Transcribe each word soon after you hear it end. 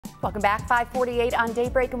Welcome back, 5:48 on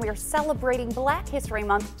Daybreak, and we are celebrating Black History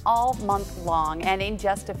Month all month long. And in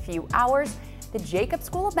just a few hours, the Jacob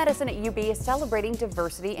School of Medicine at UB is celebrating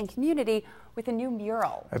diversity and community with a new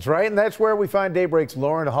mural. That's right, and that's where we find Daybreak's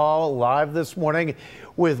Lauren Hall live this morning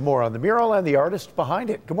with more on the mural and the artist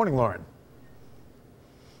behind it. Good morning, Lauren.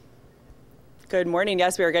 Good morning.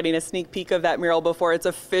 Yes, we are getting a sneak peek of that mural before it's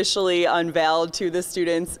officially unveiled to the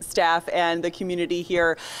students, staff, and the community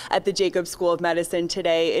here at the Jacob School of Medicine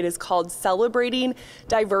today. It is called Celebrating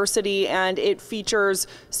Diversity, and it features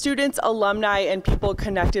students, alumni, and people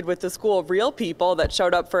connected with the school, real people that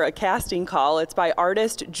showed up for a casting call. It's by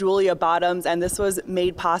artist Julia Bottoms, and this was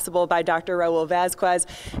made possible by Dr. Raul Vasquez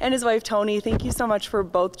and his wife, Tony. Thank you so much for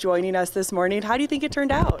both joining us this morning. How do you think it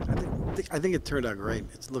turned out? I think it turned out great.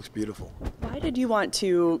 It looks beautiful. Why did you want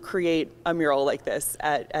to create a mural like this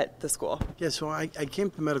at the school? Yeah, so I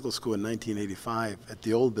came to medical school in 1985 at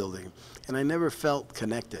the old building, and I never felt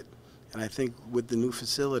connected. And I think with the new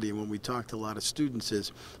facility, when we talk to a lot of students,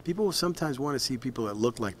 is people sometimes want to see people that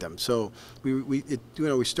look like them. So we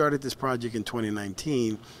started this project in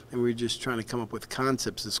 2019, and we were just trying to come up with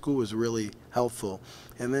concepts. The school was really helpful,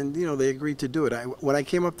 and then they agreed to do it. When I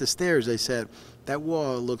came up the stairs, they said that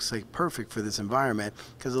wall looks like perfect for this environment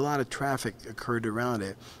because a lot of traffic occurred around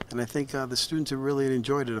it, and I think the students have really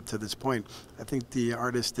enjoyed it up to this point. I think the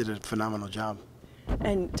artist did a phenomenal job.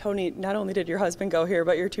 And Tony, not only did your husband go here,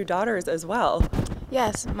 but your two daughters as well.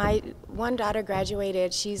 Yes, my one daughter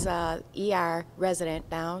graduated. She's a ER resident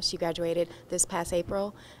now. She graduated this past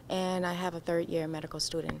April, and I have a third-year medical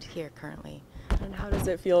student here currently. And how does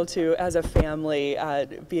it feel to, as a family,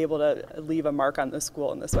 be able to leave a mark on the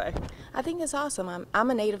school in this way? I think it's awesome. I'm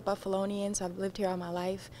a native Buffalonian, so I've lived here all my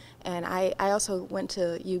life, and I also went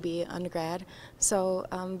to UB undergrad, so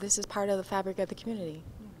this is part of the fabric of the community.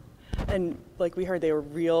 And like we heard, they were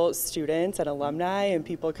real students and alumni and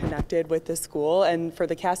people connected with the school. And for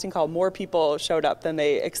the casting call, more people showed up than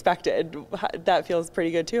they expected. That feels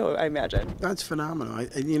pretty good too, I imagine. That's phenomenal.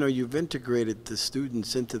 You've integrated the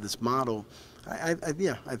students into this model. I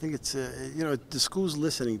think it's, the school's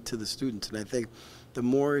listening to the students. And I think the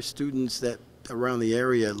more students that around the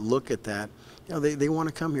area look at that, they want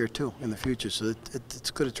to come here too in the future. So it's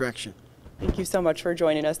a good attraction. Thank you so much for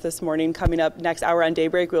joining us this morning. Coming up next hour on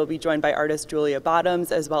Daybreak, we'll be joined by artist Julia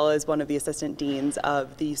Bottoms, as well as one of the assistant deans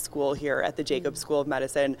of the school here at the Jacob School of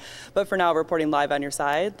Medicine. But for now, reporting live on your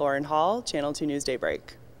side, Lauren Hall, Channel 2 News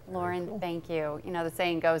Daybreak. Lauren, thank you. The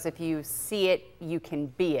saying goes, if you see it, you can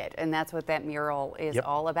be it. And that's what that mural is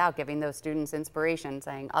all about, giving those students inspiration,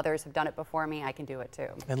 saying others have done it before me, I can do it too.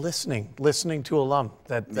 And listening to alum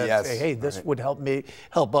that yes, say, hey, this would help me,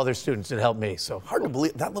 help other students, it helped me. So hard to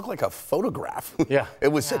believe that looked like a photograph. Yeah. It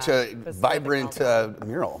was such a vibrant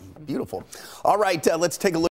mural. Beautiful. All right, let's take a look.